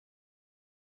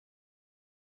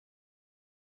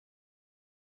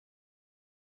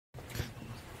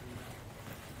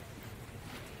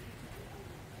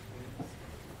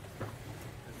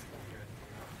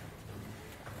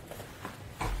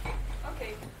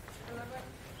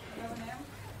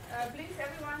Please,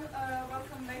 everyone,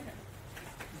 welcome Nathan.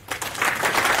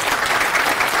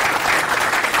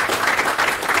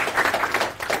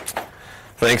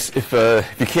 Thanks. If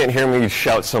you can't hear me,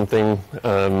 shout something.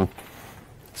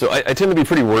 So I tend to be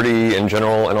pretty wordy in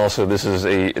general, and also this is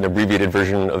an abbreviated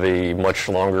version of a much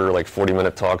longer, like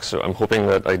 40-minute talk, so I'm hoping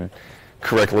that I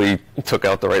correctly took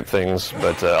out the right things,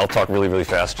 but I'll talk really, really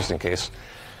fast just in case.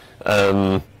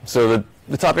 So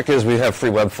the topic is we have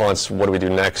free web fonts, what do we do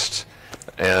next?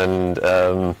 And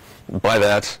by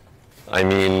that, I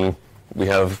mean we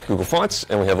have Google Fonts,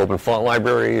 and we have Open Font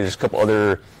Library. There's a couple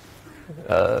other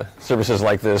services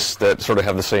like this that sort of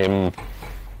have the same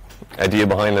idea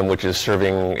behind them, which is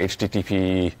serving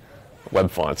HTTP web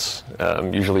fonts,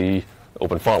 usually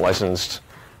open font licensed.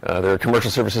 There are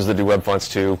commercial services that do web fonts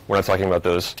too. We're not talking about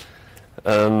those.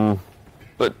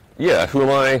 But yeah, who am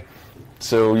I?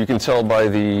 So you can tell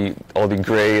by all the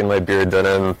gray in my beard that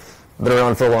I've been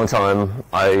around for a long time.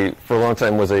 I, for a long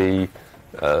time, was a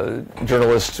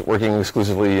journalist working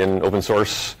exclusively in open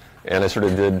source, and I sort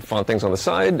of did font things on the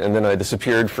side, and then I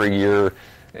disappeared for a year,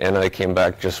 and I came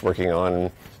back just working on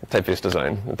typeface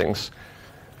design and things.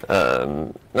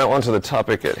 Now onto the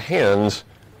topic at hand.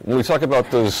 When we talk about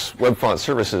those web font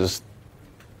services,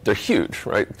 they're huge,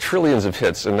 right? Trillions of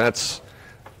hits, and that's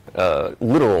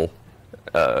literal.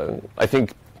 I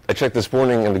think I checked this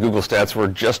morning, and the Google stats were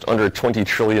just under 20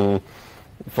 trillion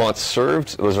fonts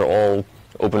served. Those are all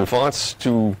open fonts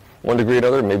to one degree or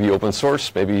another, maybe open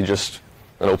source, maybe just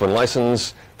an open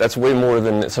license. That's way more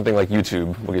than something like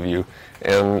YouTube will give you.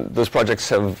 And those projects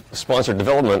have sponsored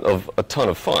development of a ton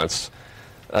of fonts.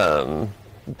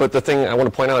 But the thing I want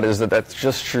to point out is that that's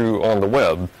just true on the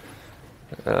web,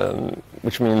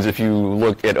 which means if you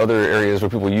look at other areas where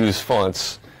people use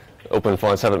fonts, open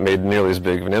fonts haven't made nearly as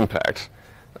big of an impact.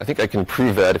 I think I can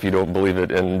prove that if you don't believe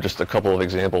it in just a couple of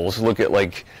examples. Look at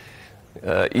like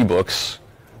ebooks.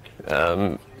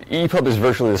 EPUB is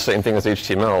virtually the same thing as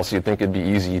HTML, so you'd think it'd be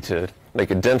easy to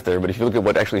make a dent there. But if you look at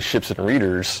what actually ships in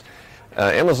readers,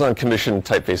 Amazon commissioned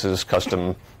typefaces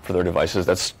custom for their devices.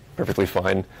 That's perfectly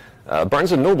fine.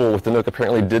 Barnes & Noble with the Nook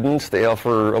apparently didn't. They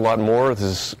offer a lot more. This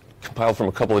is compiled from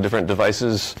a couple of different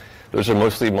devices. Those are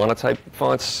mostly monotype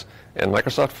fonts and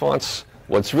Microsoft fonts.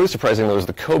 What's really surprising, though, is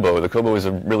the Kobo. The Kobo is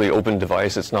a really open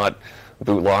device. It's not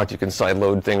boot-locked. You can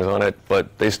sideload things on it,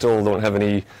 but they still don't have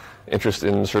any interest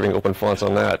in serving open fonts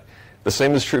on that. The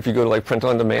same is true if you go to like print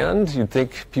on demand. You'd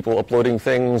think people uploading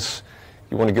things,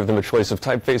 you want to give them a choice of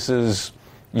typefaces.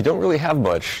 You don't really have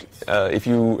much. If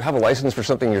you have a license for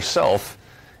something yourself,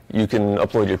 you can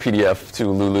upload your PDF to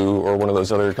Lulu or one of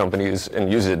those other companies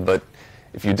and use it. But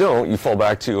if you don't, you fall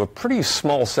back to a pretty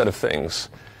small set of things,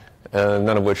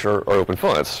 none of which are open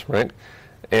fonts, right?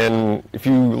 And if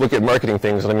you look at marketing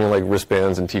things, I mean like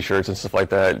wristbands and T-shirts and stuff like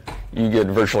that, you get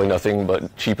virtually nothing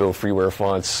but cheapo freeware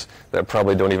fonts that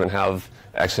probably don't even have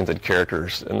accented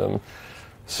characters in them.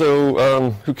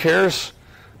 So who cares?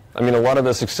 I mean, a lot of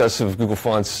the success of Google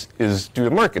Fonts is due to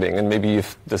marketing, and maybe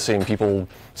if the same people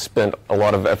spent a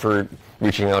lot of effort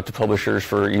reaching out to publishers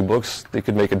for ebooks, they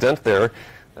could make a dent there.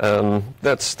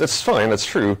 That's fine, that's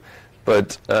true.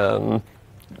 But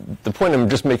the point I'm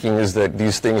just making is that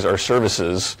these things are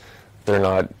services. They're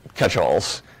not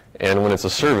catch-alls. And when it's a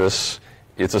service,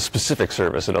 it's a specific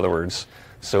service, in other words.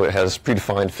 So it has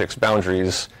predefined fixed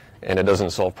boundaries, and it doesn't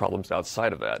solve problems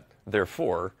outside of that.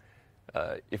 Therefore,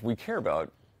 if we care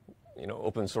about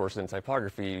open source and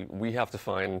typography, we have to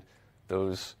find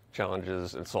those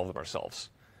challenges and solve them ourselves.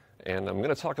 And I'm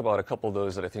going to talk about a couple of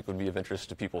those that I think would be of interest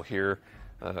to people here.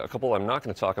 A couple I'm not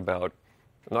going to talk about.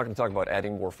 I'm not going to talk about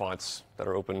adding more fonts that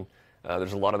are open.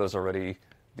 There's a lot of those already.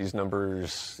 These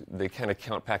numbers, they kind of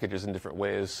count packages in different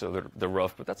ways, so they're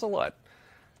rough, but that's a lot.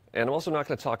 And I'm also not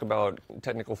going to talk about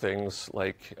technical things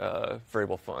like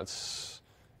variable fonts.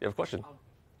 You have a question? I'll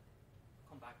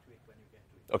come back to it when you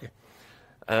get to it.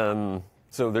 Okay.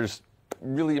 So there's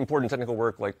really important technical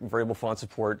work like variable font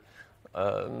support.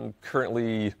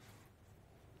 Currently,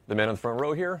 the man on the front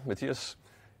row here, Matthias,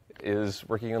 is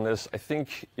working on this. I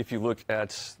think if you look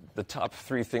at the top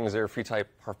 3 things there, free type,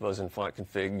 harpbuzz, and font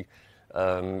config,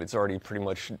 it's already pretty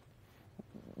much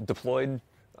deployed.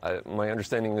 My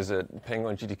understanding is that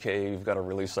Penguin GTK, you've got a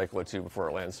release cycle or 2 before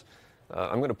it lands.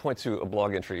 I'm going to point to a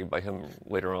blog entry by him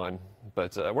later on,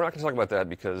 but we're not going to talk about that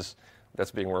because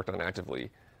that's being worked on actively.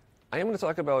 I am going to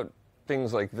talk about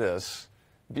things like this.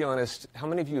 Be honest, how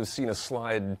many of you have seen a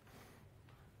slide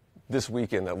this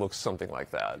weekend that looks something like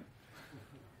that?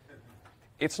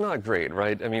 It's not great,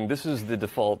 right? I mean, this is the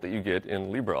default that you get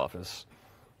in LibreOffice.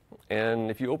 And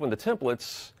if you open the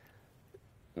templates,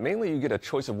 mainly you get a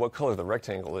choice of what color the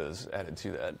rectangle is added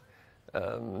to that.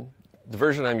 The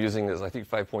version I'm using is, I think,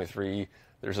 5.3.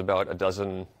 There's about a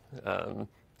dozen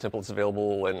templates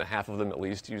available, and half of them at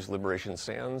least use Liberation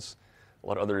Sans. A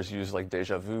lot of others use like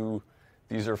Deja Vu.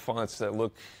 These are fonts that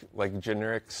look like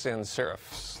generic sans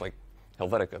serifs, like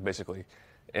Helvetica, basically.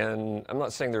 And I'm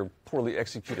not saying they're poorly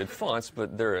executed fonts,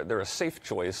 but they're a safe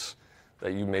choice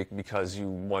that you make because you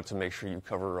want to make sure you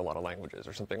cover a lot of languages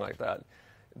or something like that.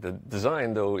 The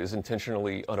design, though, is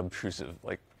intentionally unobtrusive.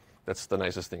 Like, that's the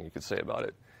nicest thing you could say about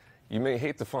it. You may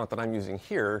hate the font that I'm using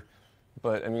here,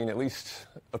 but I mean, at least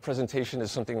a presentation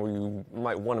is something where you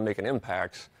might want to make an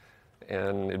impact,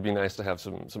 and it'd be nice to have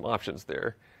some options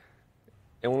there.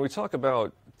 And when we talk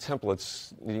about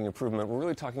templates needing improvement, we're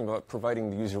really talking about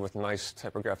providing the user with nice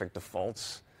typographic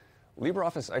defaults.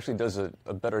 LibreOffice actually does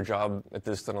a better job at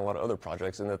this than a lot of other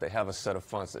projects in that they have a set of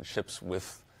fonts that ships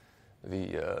with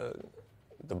the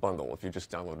bundle, if you just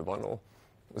download the bundle.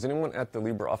 Was anyone at the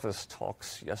LibreOffice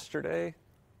talks yesterday?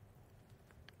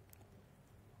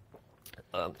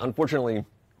 Unfortunately,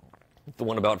 the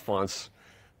one about fonts,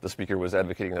 the speaker was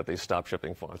advocating that they stop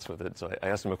shipping fonts with it, so I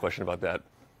asked him a question about that.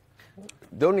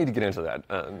 Don't need to get into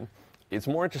that. It's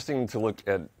more interesting to look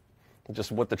at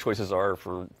just what the choices are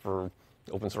for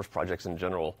open source projects in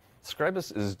general.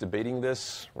 Scribus is debating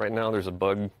this. Right now there's a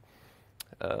bug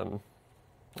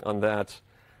on that.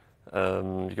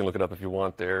 You can look it up if you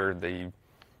want there. They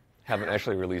haven't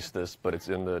actually released this, but it's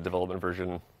in the development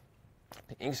version.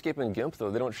 Inkscape and GIMP,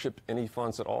 though, they don't ship any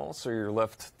fonts at all, so you're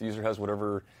left, the user has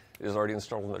whatever is already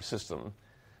installed in their system.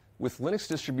 With Linux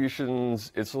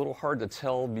distributions, it's a little hard to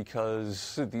tell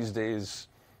because these days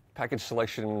package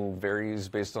selection varies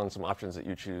based on some options that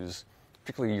you choose,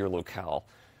 particularly your locale.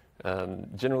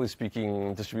 Generally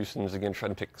speaking, distributions, again, try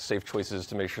to pick safe choices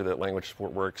to make sure that language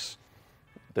support works.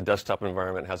 The desktop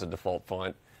environment has a default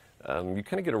font. You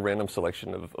kind of get a random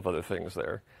selection of other things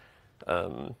there.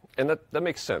 And that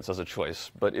makes sense as a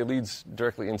choice, but it leads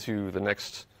directly into the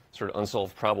next sort of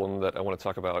unsolved problem that I want to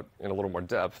talk about in a little more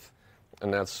depth,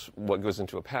 and that's what goes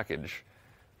into a package,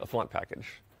 a font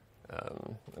package.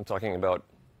 I'm talking about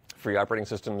free operating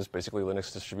systems, basically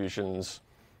Linux distributions.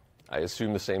 I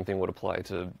assume the same thing would apply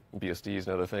to BSDs and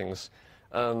other things.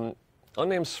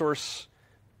 Unnamed source,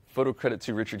 photo credit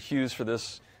to Richard Hughes for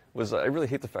this, was I really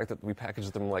hate the fact that we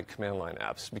package them like command line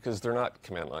apps, because they're not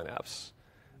command line apps,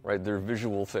 right? They're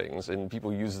visual things, and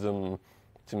people use them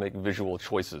to make visual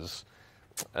choices.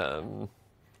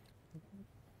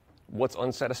 What's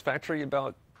unsatisfactory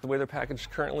about the way they're packaged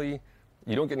currently?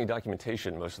 You don't get any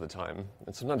documentation most of the time,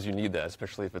 and sometimes you need that,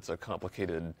 especially if it's a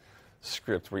complicated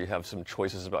script where you have some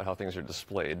choices about how things are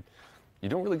displayed. You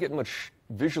don't really get much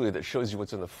visually that shows you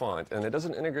what's in the font, and it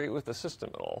doesn't integrate with the system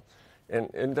at all.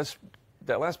 And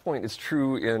that last point is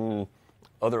true in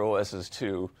other OSs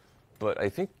too, but I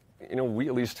think we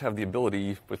at least have the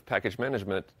ability with package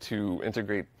management to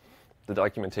integrate the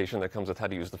documentation that comes with how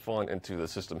to use the font into the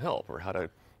system help, or how to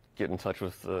get in touch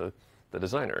with the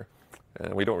designer.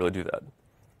 And we don't really do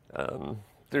that.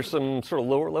 There's some sort of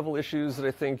lower level issues that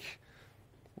I think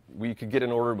we could get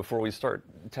in order before we start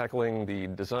tackling the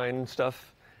design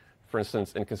stuff. For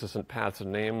instance, inconsistent paths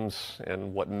and names,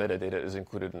 and what metadata is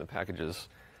included in the packages.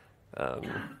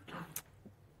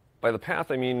 By the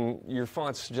path, I mean your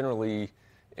fonts generally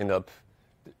end up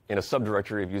in a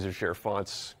subdirectory of user share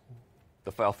fonts.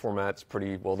 The file format's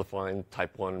pretty well defined,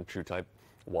 type 1, true type,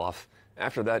 WAF.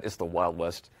 After that, it's the Wild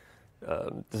West.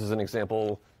 This is an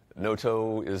example.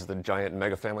 Noto is the giant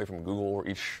mega family from Google, where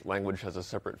each language has a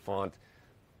separate font.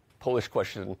 Polish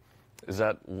question, is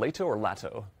that Lato or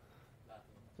Lato?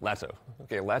 Lato.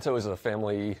 Okay, Lato is a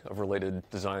family of related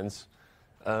designs.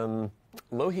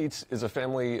 Lohit is a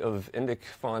family of Indic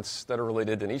fonts that are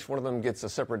related, and each one of them gets a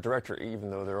separate directory, even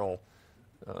though they're all,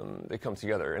 they come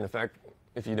together. And in fact,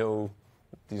 if you know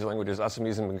these languages,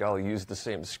 Assamese and Bengali use the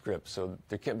same script, so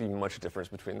there can't be much difference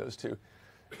between those two.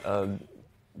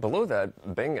 Below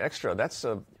that, Bang Extra, that's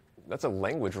a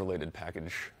language-related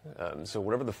package. So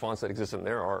whatever the fonts that exist in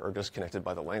there are just connected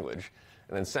by the language.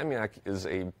 And then Samyak is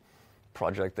a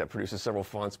project that produces several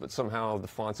fonts, but somehow the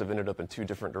fonts have ended up in 2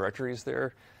 different directories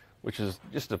there, which is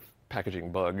just a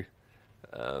packaging bug.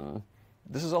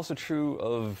 This is also true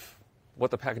of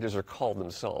what the packages are called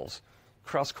themselves.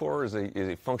 CrossCore is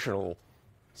a functional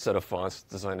set of fonts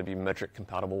designed to be metric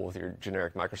compatible with your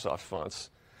generic Microsoft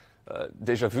fonts.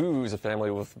 Deja Vu is a family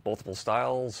with multiple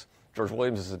styles. George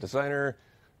Williams is a designer.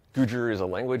 Gujar is a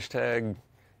language tag.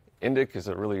 Indic is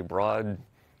a really broad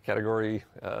category.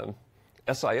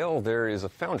 SIL there is a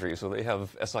foundry, so they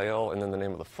have SIL and then the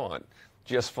name of the font.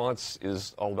 GS Fonts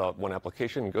is all about one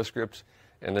application, GoScript,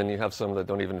 and then you have some that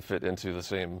don't even fit into the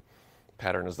same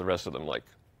pattern as the rest of them, like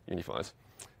Unifonts.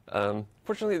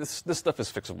 Fortunately, this stuff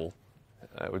is fixable.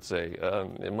 I would say.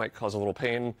 It might cause a little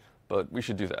pain, but we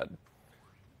should do that.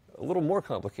 A little more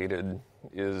complicated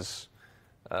is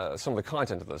some of the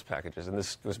content of those packages, and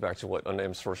this goes back to what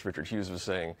unnamed source Richard Hughes was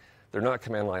saying. They're not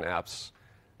command line apps.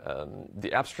 The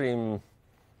AppStream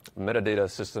metadata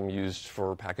system used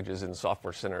for packages in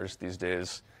software centers these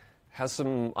days has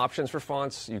some options for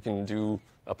fonts. You can do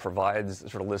a provides that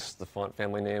sort of lists the font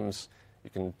family names. You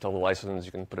can tell the license.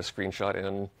 You can put a screenshot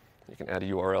in. You can add a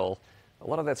URL. A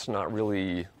lot of that's not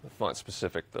really font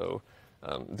specific, though.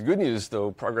 The good news,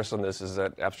 though, progress on this is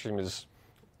that AppStream is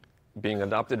being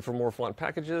adopted for more font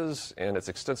packages, and it's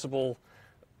extensible.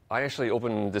 I actually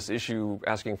opened this issue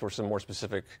asking for some more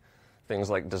specific things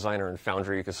like Designer and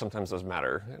Foundry, because sometimes those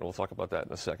matter, and we'll talk about that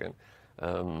in a second.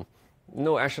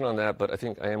 No action on that, but I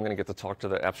think I am going to get to talk to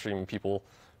the AppStream people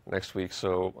next week,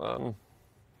 so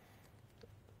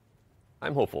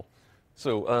I'm hopeful.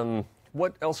 So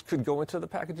what else could go into the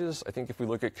packages? I think if we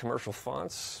look at commercial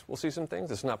fonts, we'll see some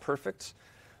things. It's not perfect,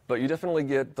 but you definitely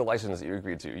get the license that you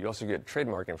agreed to. You also get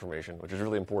trademark information, which is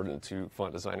really important to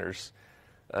font designers.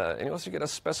 And you also get a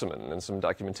specimen and some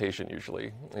documentation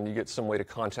usually, and you get some way to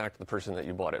contact the person that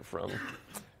you bought it from.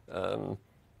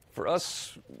 For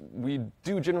us, we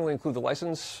do generally include the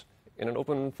license in an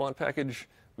open font package.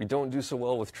 We don't do so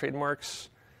well with trademarks,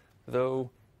 though.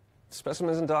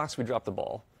 Specimens and docs, we drop the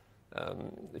ball.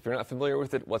 If you're not familiar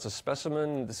with it, what's a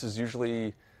specimen? This is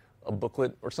usually a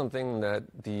booklet or something that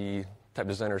the type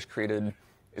designers created.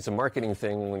 It's a marketing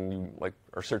thing when you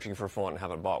are searching for a font and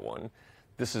haven't bought one.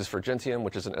 This is for Gentium,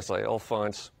 which is an SIL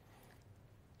font.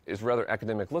 It's rather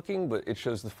academic looking, but it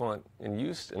shows the font in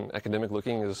use, and academic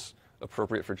looking is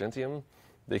appropriate for Gentium.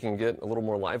 They can get a little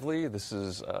more lively. This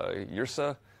is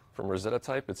Yrsa from Rosetta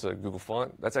Type. It's a Google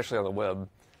font. That's actually on the web.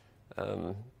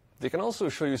 They can also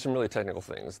show you some really technical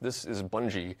things. This is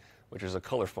Bungee, which is a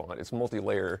color font. It's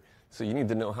multi-layer, so you need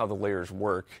to know how the layers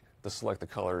work to select the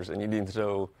colors, and you need to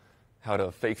know how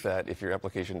to fake that if your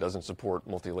application doesn't support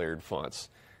multi-layered fonts.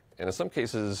 And in some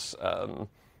cases,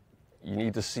 you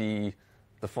need to see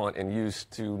the font in use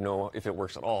to know if it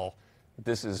works at all.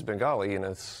 This is Bengali, and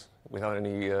it's without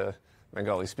any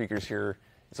Bengali speakers here,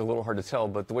 it's a little hard to tell,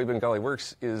 but the way Bengali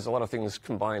works is a lot of things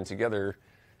combined together.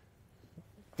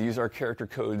 These are character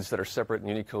codes that are separate in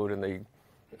Unicode, and they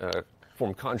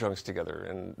form conjuncts together,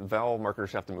 and vowel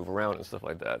markers have to move around and stuff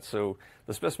like that. So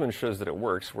the specimen shows that it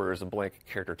works, whereas a blank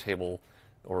character table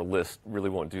or list really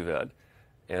won't do that.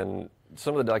 And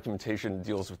some of the documentation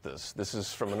deals with this. This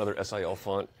is from another SIL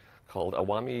font called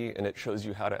Awami, and it shows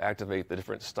you how to activate the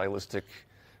different stylistic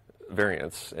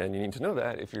variants, and you need to know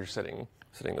that if you're setting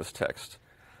this text.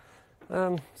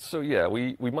 So yeah,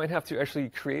 we might have to actually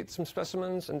create some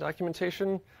specimens and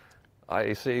documentation.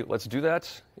 I say let's do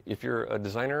that. If you're a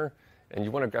designer and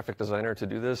you want a graphic designer to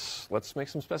do this, let's make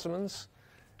some specimens.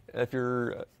 If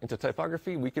you're into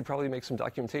typography, we could probably make some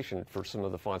documentation for some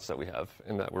of the fonts that we have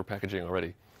and that we're packaging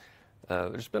already.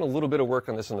 There's been a little bit of work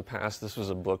on this in the past. This was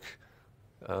a book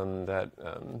that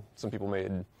some people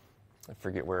made, I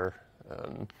forget where,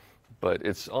 but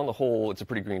it's on the whole, it's a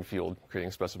pretty green field,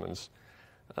 creating specimens.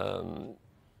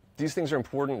 These things are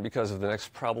important because of the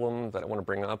next problem that I want to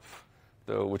bring up,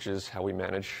 though, which is how we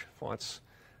manage fonts.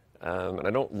 And I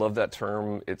don't love that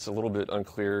term. It's a little bit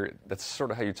unclear. That's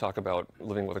sort of how you talk about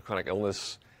living with a chronic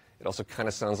illness. It also kind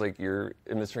of sounds like you're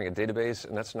administering a database,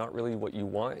 and that's not really what you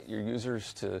want your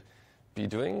users to be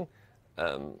doing.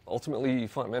 Ultimately,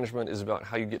 font management is about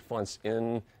how you get fonts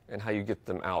in and how you get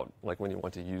them out, like when you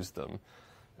want to use them.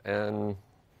 And,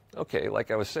 okay, like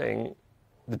I was saying,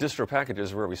 the distro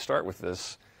packages where we start with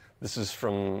this. This is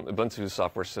from Ubuntu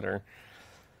Software Center.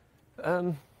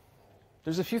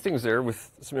 There's a few things there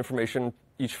with some information.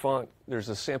 Each font, there's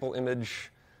a sample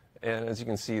image, and as you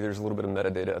can see, there's a little bit of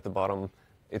metadata at the bottom.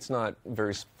 It's not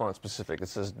very font specific. It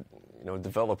says,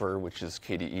 developer, which is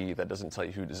KDE. That doesn't tell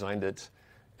you who designed it,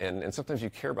 and sometimes you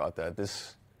care about that.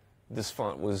 This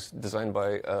font was designed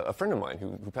by a friend of mine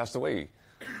who passed away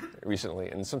recently,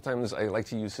 and sometimes I like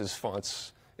to use his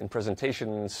fonts in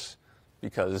presentations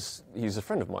because he's a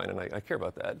friend of mine, and I care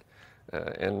about that.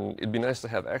 And it'd be nice to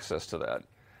have access to that.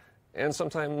 And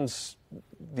sometimes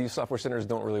these software centers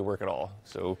don't really work at all.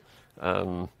 So,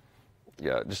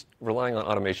 yeah, just relying on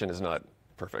automation is not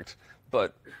perfect.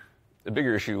 But the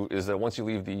bigger issue is that once you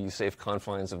leave the safe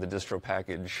confines of the distro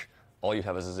package, all you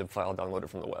have is a zip file downloaded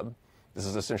from the web. This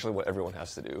is essentially what everyone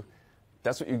has to do.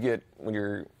 That's what you get when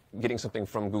you're getting something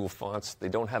from Google Fonts. They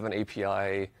don't have an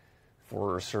API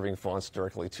for serving fonts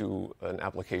directly to an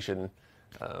application.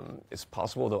 It's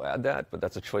possible they'll add that, but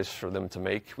that's a choice for them to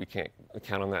make. We can't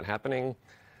count on that happening.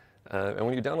 And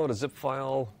when you download a zip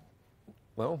file,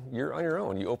 well, you're on your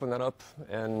own. You open that up,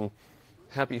 and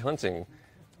happy hunting.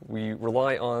 We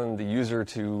rely on the user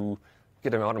to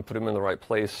get them out and put them in the right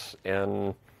place,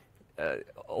 and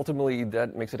ultimately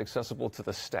that makes it accessible to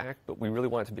the stack, but we really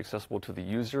want it to be accessible to the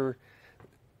user.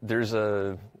 There's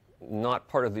a not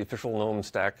part of the official GNOME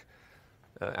stack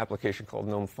application called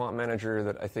GNOME Font Manager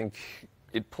that I think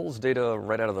it pulls data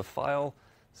right out of the file,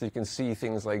 so you can see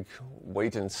things like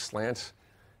weight and slant.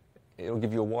 It'll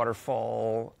give you a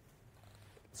waterfall.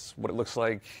 It's what it looks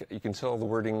like. You can tell the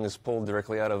wording is pulled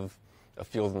directly out of a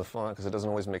field in the font because it doesn't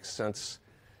always make sense.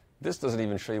 This doesn't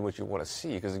even show you what you want to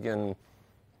see because, again,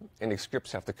 any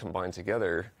scripts have to combine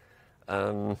together.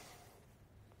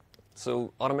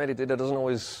 So automated data doesn't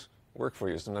always work for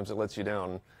you. Sometimes it lets you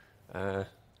down. How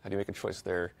do you make a choice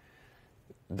there?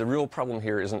 The real problem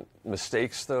here isn't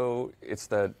mistakes, though. It's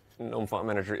that GNOME Font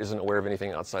Manager isn't aware of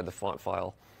anything outside the font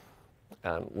file.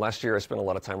 Last year, I spent a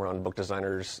lot of time around book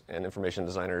designers and information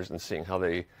designers and seeing how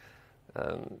they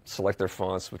select their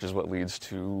fonts, which is what leads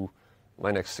to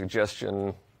my next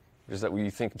suggestion, which is that we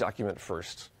think document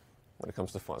first when it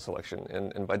comes to font selection.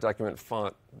 And by document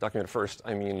first,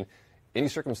 I mean any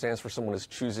circumstance where someone is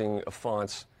choosing a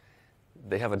font,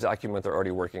 they have a document they're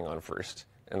already working on first.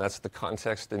 And that's the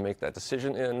context they make that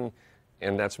decision in,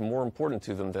 and that's more important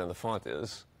to them than the font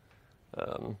is.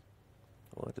 Oh,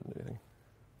 I didn't do anything.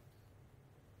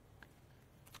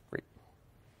 Great.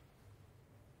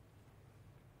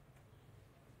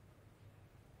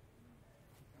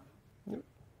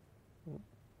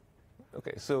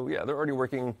 Okay, so yeah, they're already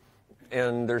working,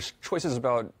 and there's choices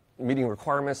about meeting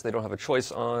requirements they don't have a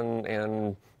choice on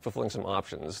and fulfilling some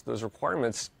options. Those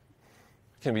requirements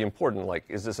can be important, like,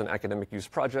 is this an academic use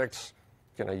project?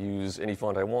 Can I use any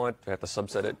font I want? Do I have to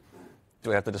subset it?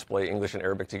 Do I have to display English and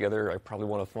Arabic together? I probably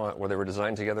want a font where they were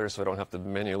designed together so I don't have to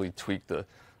manually tweak the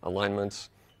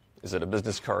alignments. Is it a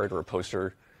business card or a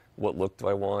poster? What look do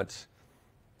I want?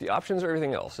 The options are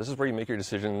everything else. This is where you make your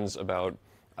decisions about,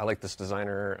 I like this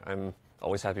designer, I'm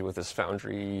always happy with this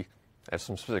foundry, I have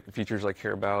some specific features I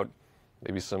care about,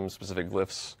 maybe some specific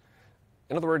glyphs.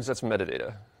 In other words, that's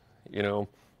metadata. You know,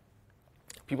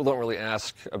 people don't really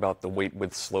ask about the weight,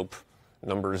 width, slope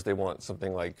numbers. They want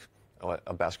something like, oh,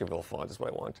 a Baskerville font is what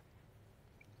I want.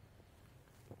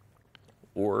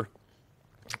 Or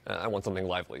I want something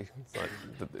lively.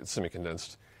 It's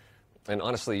semi-condensed. And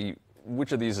honestly,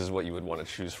 which of these is what you would want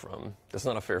to choose from? That's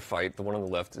not a fair fight. The one on the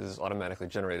left is automatically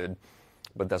generated,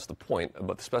 but that's the point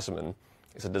about the specimen.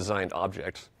 It's a designed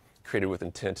object created with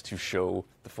intent to show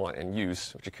the font in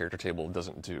use, which a character table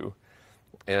doesn't do.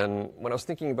 And when I was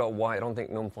thinking about why I don't think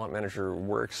GNOME Font Manager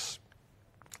works,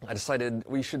 I decided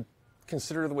we should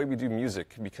consider the way we do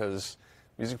music, because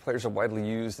music players are widely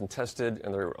used and tested,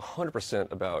 and they're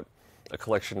 100% about a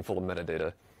collection full of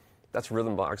metadata. That's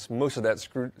Rhythmbox. Most of that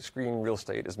screen real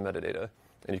estate is metadata,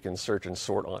 and you can search and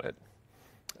sort on it.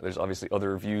 There's obviously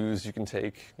other views you can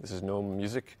take. This is GNOME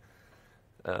Music.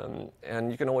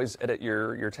 And you can always edit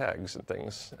your tags and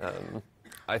things.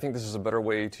 I think this is a better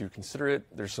way to consider it.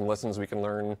 There's some lessons we can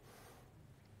learn.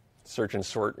 Search and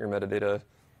sort your metadata.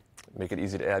 Make it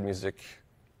easy to add music.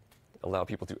 Allow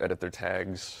people to edit their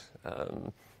tags.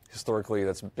 Historically,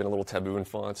 that's been a little taboo in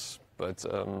fonts, but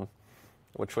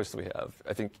what choice do we have?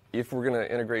 I think if we're going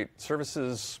to integrate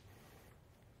services,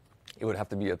 it would have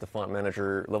to be at the font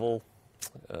manager level.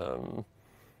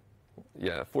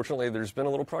 Yeah, fortunately, there's been a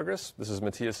little progress. This is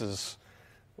Matthias's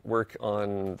work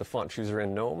on the font chooser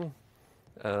in GNOME.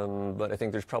 But I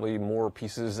think there's probably more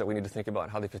pieces that we need to think about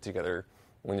how they fit together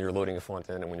when you're loading a font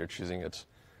in and when you're choosing it.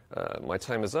 My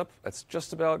time is up. That's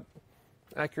just about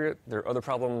accurate. There are other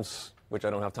problems which I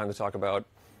don't have time to talk about.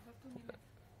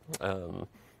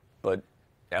 But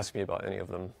ask me about any of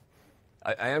them.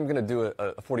 I am going to do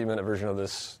a 40-minute version of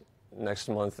this next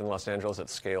month in Los Angeles at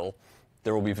scale.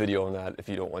 There will be video on that if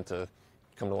you don't want to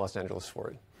come to Los Angeles for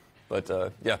it.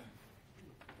 But yeah,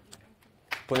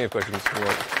 plenty of questions. We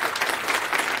have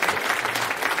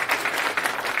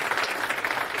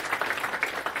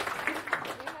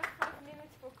 5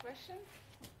 minutes for questions.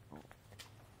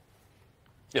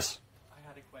 Yes. I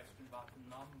had a question about the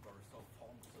numbers of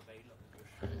fonts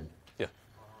available. Yeah.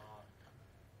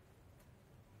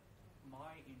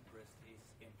 My interest is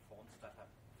in fonts that have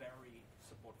very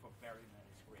support for very many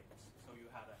scripts. So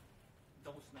you had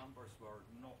those numbers were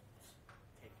not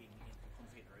taking into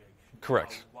consideration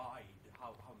Correct. how wide,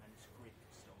 how many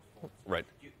scripts those fonts. Right.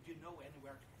 Do you know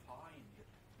anywhere to find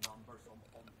numbers on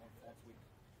fonts with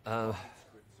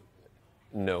scripts?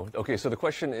 No. Okay, so the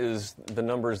question is the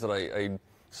numbers that I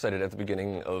cited at the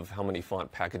beginning of how many font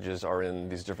packages are in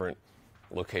these different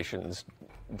locations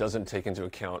doesn't take into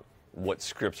account what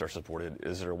scripts are supported.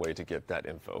 Is there a way to get that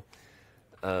info?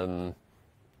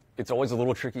 it's always a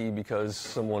little tricky because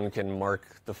someone can mark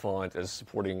the font as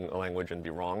supporting a language and be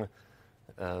wrong.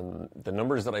 The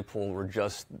numbers that I pulled were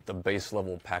just the base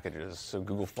level packages. So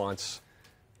Google Fonts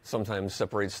sometimes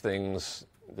separates things.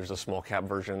 There's a small cap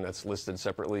version that's listed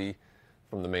separately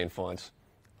from the main font.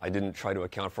 I didn't try to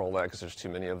account for all that because there's too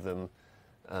many of them.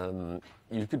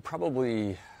 You could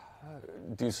probably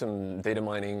do some data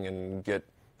mining and get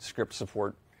script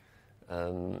support.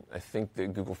 I think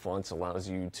that Google Fonts allows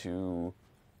you to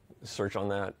search on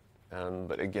that,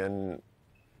 but again,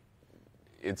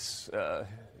 it's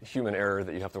human error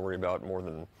that you have to worry about more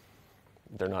than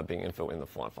there not being info in the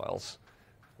font files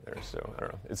there. So I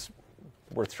don't know. It's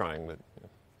worth trying, but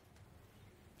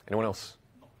anyone else?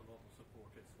 Not a lot of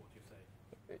support is what you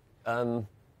say.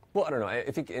 Well, I don't know. I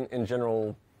think in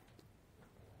general,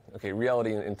 okay,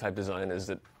 reality in type design is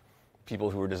that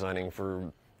people who are designing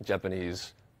for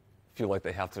Japanese feel like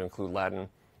they have to include Latin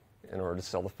in order to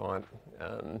sell the font.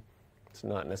 It's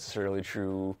not necessarily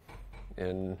true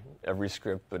in every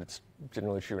script, but it's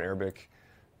generally true in Arabic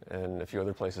and a few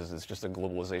other places. It's just a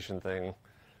globalization thing.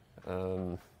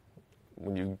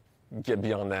 When you get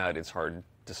beyond that, it's hard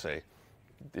to say.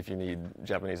 If you need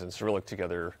Japanese and Cyrillic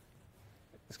together,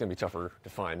 it's going to be tougher to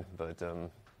find, but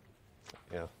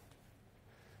yeah.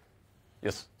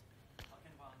 Yes? How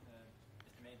can one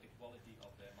estimate the quality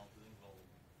of the multilingual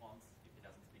fonts if it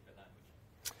doesn't speak the language?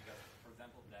 Because, for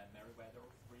example, the Merriweather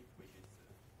script, which is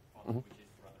font which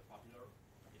is rather popular,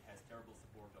 it has terrible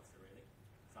support of Cyrillic.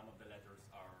 Some of the letters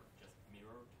are just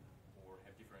mirrored or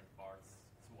have different parts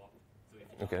swapped. So if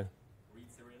you don't read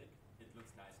Cyrillic, it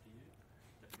looks nice to you.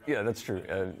 Yeah, that's true.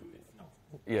 It's not.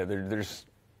 Yeah, there's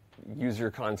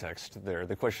user context there.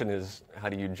 The question is, how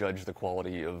do you judge the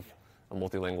quality of a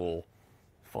multilingual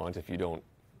font if you don't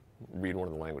read one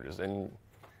of the languages? And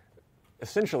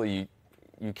essentially,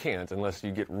 you can't unless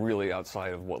you get really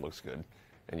outside of what looks good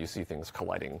and you see things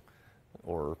colliding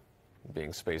or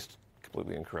being spaced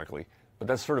completely incorrectly. But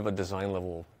that's sort of a design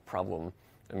level problem.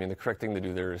 I mean, the correct thing to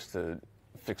do there is to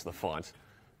fix the font,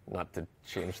 not to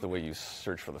change the way you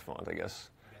search for the font, I guess.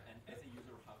 And as a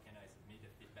user, how can I submit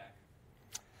a feedback?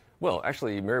 Well,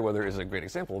 actually, Merriweather is a great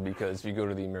example because if you go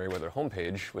to the Merriweather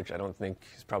homepage, which I don't think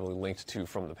is probably linked to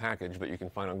from the package, but you can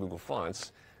find on Google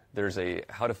Fonts, there's a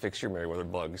how to fix your Merriweather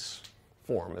bugs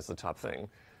form as the top thing.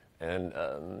 And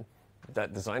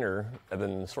that designer,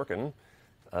 Evan Sorkin,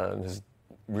 has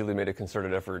really made a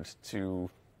concerted effort to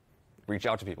reach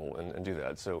out to people and do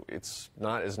that. So it's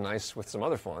not as nice with some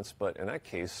other fonts, but in that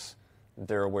case,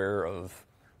 they're aware of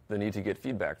the need to get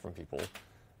feedback from people.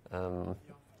 So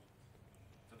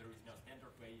there is no standard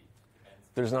way. Depends.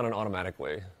 There's not an automatic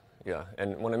way, yeah.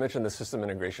 And when I mentioned the system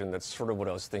integration, that's sort of what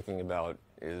I was thinking about,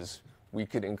 is we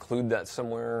could include that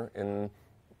somewhere in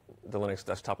the Linux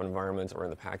desktop environment or in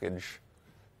the package.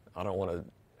 I don't want to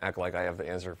act like I have the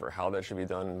answer for how that should be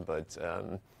done, but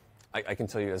I can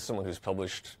tell you as someone who's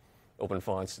published open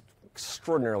fonts,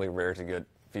 extraordinarily rare to get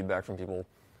feedback from people.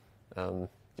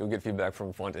 You'll get feedback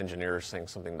from font engineers saying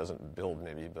something doesn't build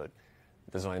maybe, but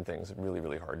design things really,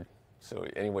 really hard. So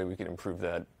any way we could improve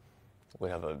that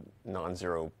would have a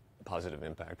non-zero positive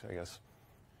impact, I guess.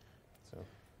 So,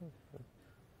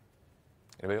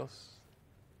 anybody else?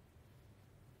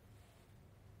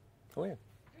 Oh yeah.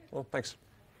 Well, thanks.